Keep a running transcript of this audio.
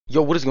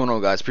Yo, what is going on,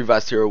 guys?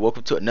 Previous here.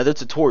 Welcome to another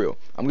tutorial.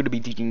 I'm going to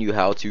be teaching you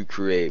how to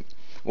create,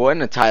 well, in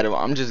the title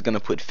I'm just going to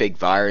put fake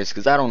virus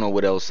because I don't know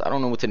what else. I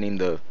don't know what to name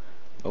the,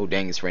 oh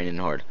dang, it's raining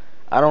hard.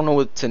 I don't know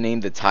what to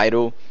name the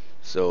title,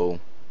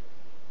 so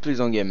please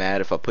don't get mad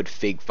if I put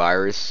fake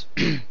virus.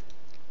 And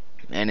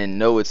then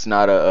no, it's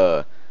not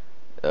a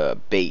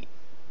bait,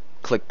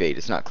 clickbait.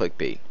 It's not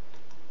clickbait.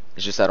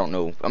 It's just I don't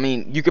know. I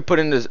mean, you could put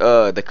in this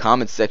the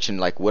comments section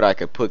like what I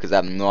could put because I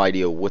have no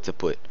idea what to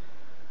put.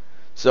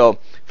 So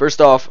first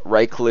off,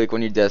 right click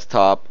on your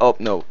desktop. Oh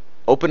no,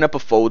 open up a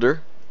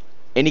folder,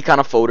 any kind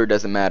of folder,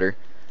 doesn't matter.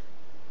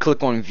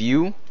 Click on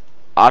view,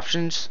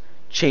 options,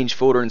 change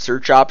folder and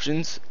search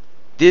options.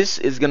 This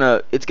is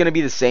it's gonna be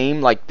the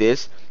same like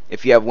this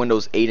if you have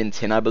Windows 8 and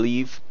 10, I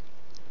believe.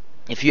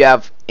 If you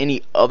have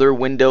any other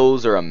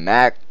Windows or a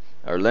Mac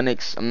or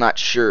Linux, I'm not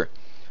sure.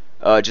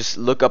 Just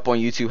look up on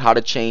YouTube how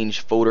to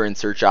change folder and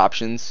search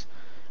options,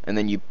 and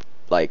then you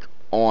like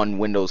on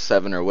Windows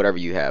 7 or whatever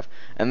you have,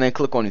 and then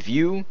click on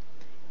view,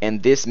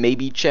 and this may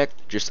be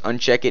checked. Just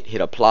uncheck it,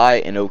 hit apply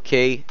and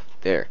OK.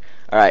 There.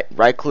 Alright,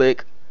 right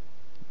click,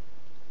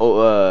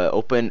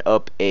 open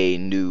up a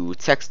new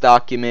text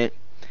document,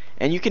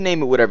 and you can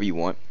name it whatever you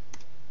want.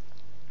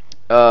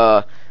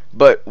 But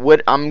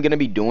what I'm gonna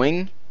be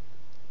doing,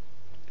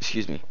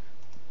 excuse me,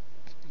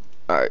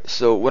 alright,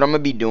 so what I'm gonna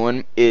be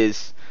doing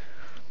is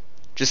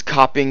just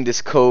copying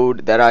this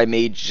code that I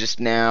made just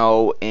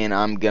now, and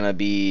I'm gonna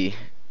be,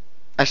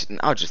 actually,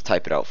 I'll just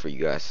type it out for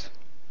you guys.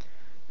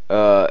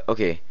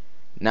 Okay,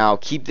 now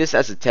keep this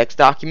as a text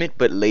document,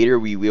 but later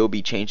we will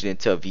be changing it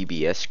to a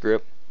VBS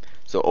script.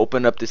 So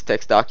open up this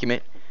text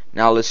document.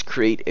 Now let's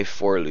create a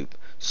for loop.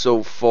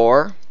 So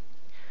for,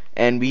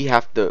 and we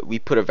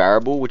put a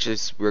variable, which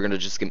is, we're gonna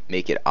just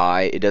make it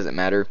I. It doesn't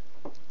matter.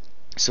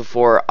 So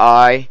for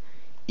I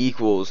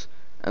equals,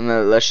 and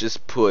then let's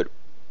just put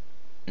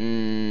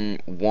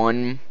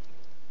 1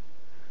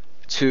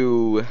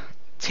 to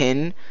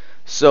 10.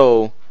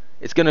 So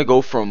it's gonna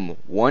go from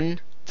 1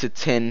 to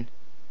 10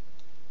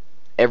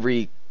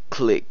 every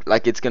click.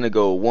 Like it's gonna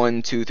go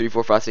 1, 2, 3,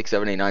 4, 5, 6,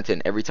 7, 8, 9,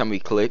 10 every time we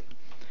click,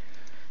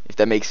 if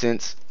that makes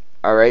sense.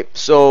 Alright,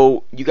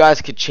 so you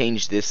guys could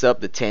change this up,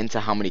 the 10, to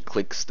how many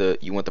clicks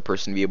you want the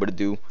person to be able to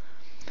do.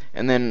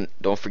 And then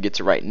don't forget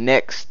to write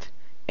next.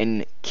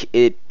 And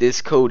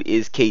this code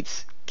is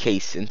case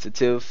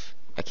sensitive.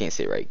 I can't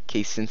say it right.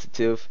 Case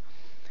sensitive.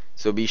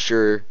 So be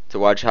sure to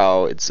watch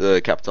how it's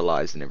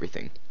capitalized and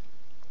everything.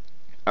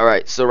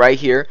 Alright, so right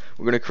here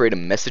we're going to create a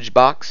message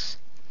box.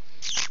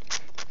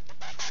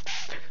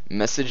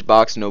 Message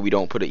box, no, we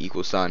don't put an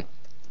equal sign.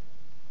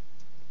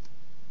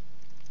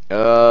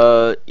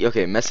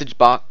 Okay, message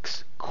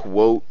box,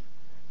 quote,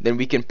 then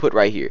we can put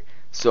right here.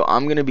 So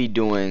I'm going to be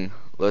doing,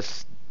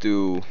 let's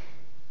do,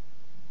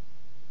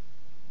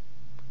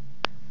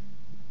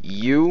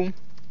 you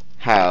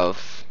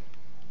have,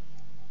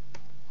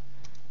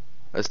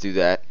 let's do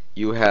that,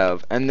 you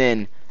have, and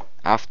then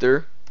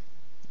after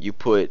you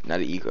put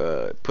not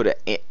a put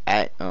a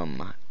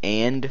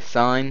and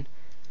sign,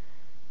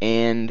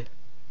 and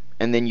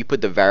then you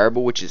put the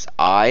variable, which is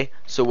I.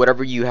 So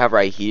whatever you have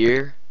right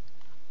here,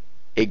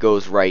 it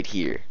goes right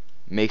here.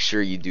 Make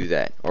sure you do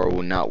that or it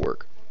will not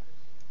work.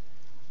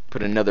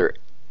 Put another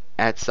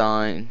at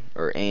sign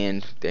or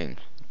and thing.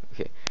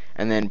 Okay,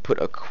 and then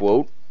put a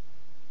quote,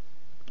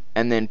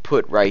 and then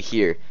put right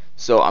here.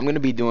 So I'm gonna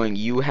be doing,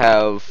 you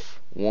have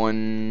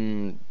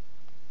one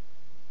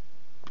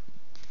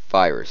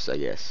virus, I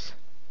guess.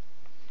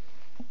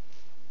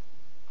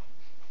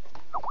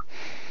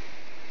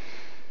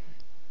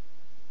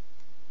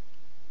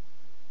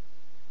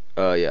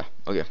 Yeah,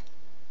 okay.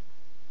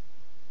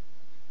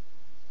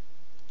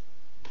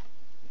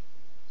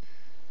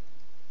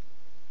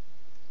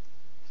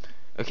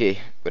 Okay,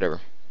 whatever.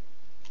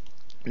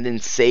 And then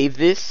save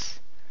this,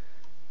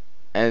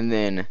 and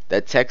then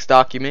that text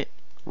document,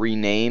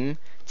 rename,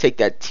 take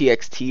that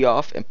txt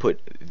off and put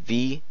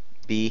VBS.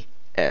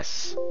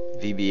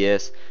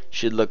 VBS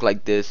should look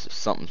like this,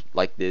 something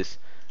like this.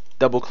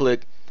 Double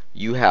click,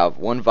 you have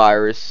one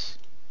virus,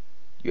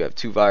 you have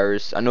two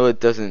virus. I know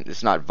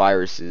it's not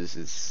viruses,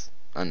 it's,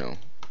 I know,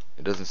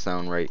 it doesn't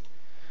sound right.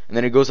 And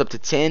then it goes up to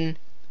 10,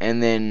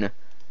 and then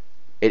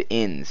it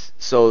ends.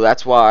 So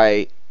that's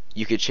why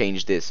you could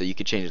change this. So you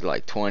could change it to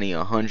like 20,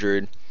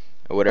 100,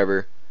 or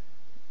whatever.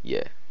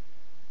 Yeah.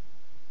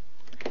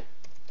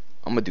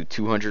 I'm gonna do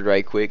 200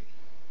 right quick.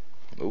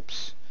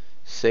 Oops.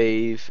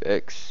 Save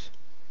X.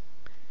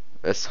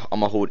 I'm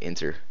gonna hold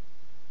enter.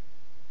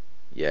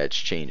 Yeah, it's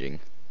changing.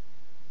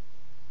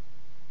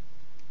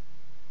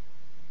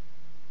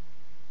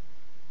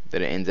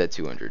 Then it ends at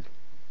 200.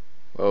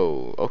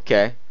 Oh,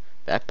 okay.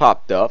 That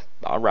popped up.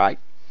 Alright.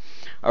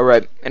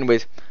 Alright,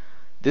 anyways,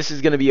 this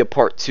is gonna be a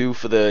part 2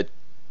 for the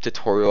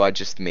tutorial I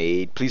just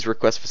made. Please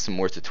request for some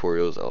more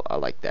tutorials. I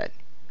like that.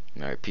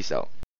 Alright, peace out.